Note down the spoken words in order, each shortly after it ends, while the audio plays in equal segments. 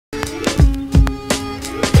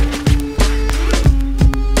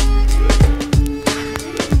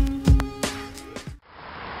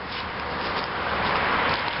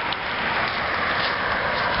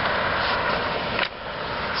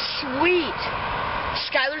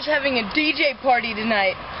Skylar's having a DJ party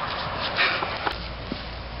tonight.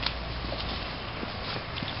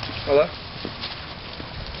 Hello?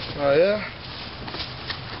 Oh, yeah?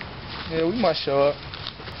 Yeah, we might show up.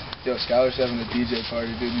 Yo, Skylar's having a DJ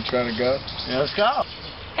party, dude. You trying to go? Yeah, let's go.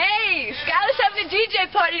 Hey, Skylar's having a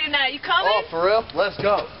DJ party tonight. You coming? Oh, for real? Let's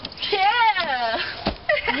go. Yeah.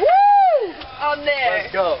 Woo! On there.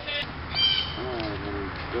 Let's go.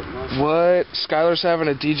 What? Skylar's having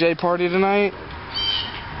a DJ party tonight?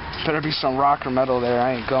 Better be some rock or metal there.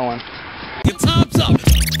 I ain't going. Your time's up.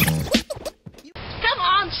 Come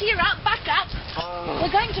on, cheer up, back up.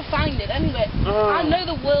 We're going to find it anyway. I know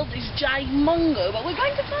the world is gimongo, but we're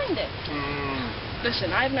going to find it.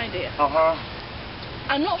 Listen, I have an idea.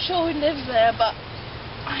 I'm not sure who lives there, but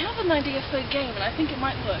I have an idea for a game, and I think it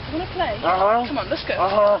might work. You want to play? Come on, let's go.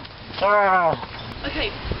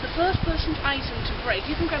 Okay, the first person's item to break,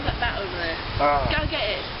 you can grab that bat over there. Go get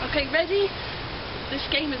it. Okay, ready? This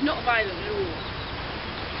game is not violent at all.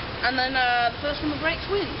 And then the first one that breaks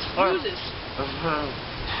wins. Loses.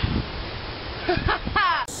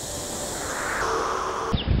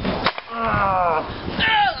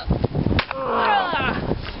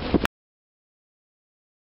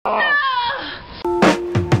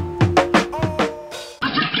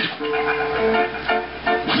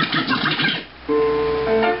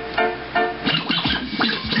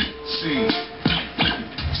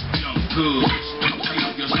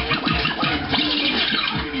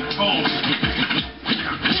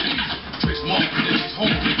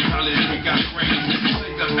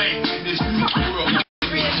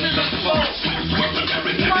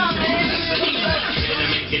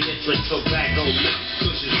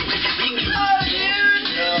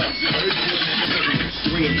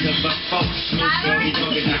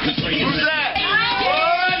 Who's that?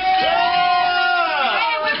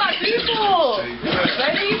 Hey, where my people?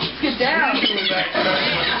 Ready? Get down. Wait,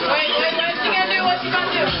 what's you gonna do? What's you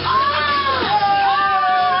gonna do?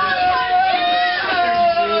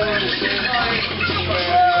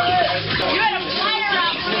 You had a flyer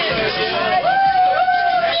out for this.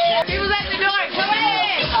 People's at the door. Come in.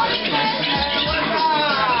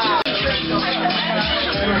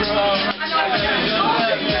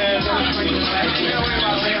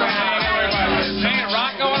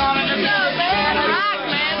 Rock going on in your No, man. Rock,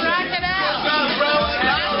 man. Rock it out. Go, bro.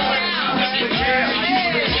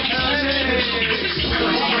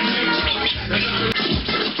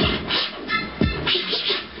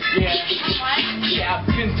 Yeah, I've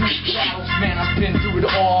been through battles, man, I've been through it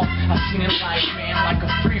all. I've seen it life, man, like a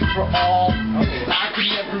free-for-all. I could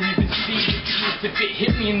never even see the truth if it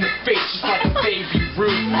hit me in the face just like a baby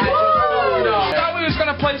Ruth. I thought we was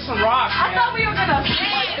gonna play some rock, man. I thought we were gonna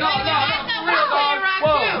sing. No, for real, dog.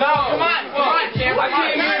 Whoa, no, come on, Cam. I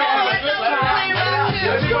came here to have a good time.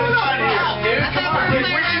 Let's go on here, dude. Come on,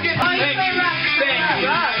 where'd you get this? Thank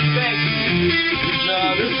you.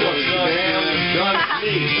 This was done to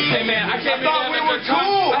me. Hey, man, I thought we were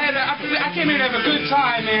cool. I came here to have a good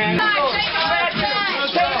time, man.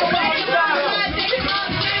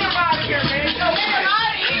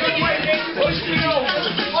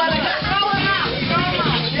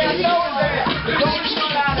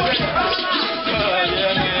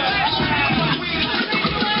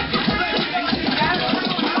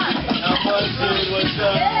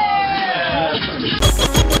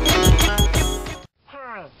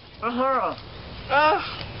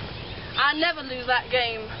 I never lose that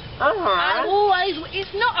game.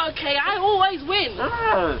 It's not okay, I always win.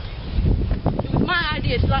 It was my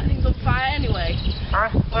idea to light things on fire anyway.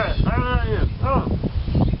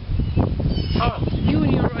 You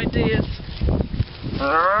and your ideas.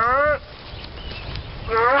 Hold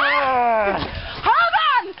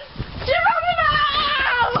on!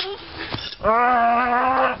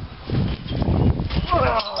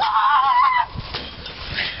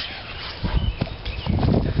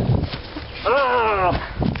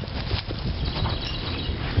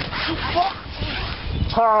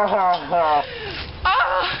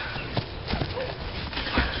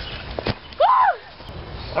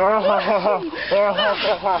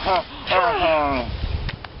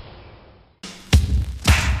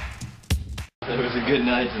 It was a good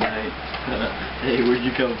night tonight. Hey, where'd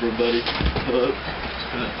you come from, buddy?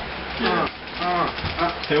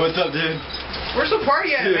 Hey, what's up, dude? Where's the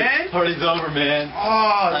party at, Dude, man? party's over, man.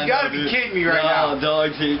 Oh, you gotta dude. be kidding me right now. No,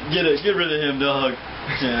 dog, get rid of him, dog.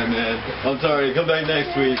 Yeah, man. I'm sorry. Come back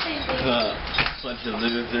next week. Bunch of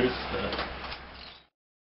losers.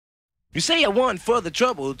 You say 1 for the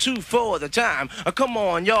trouble, 2 for the time. Come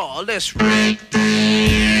on, y'all, let's rate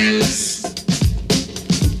this.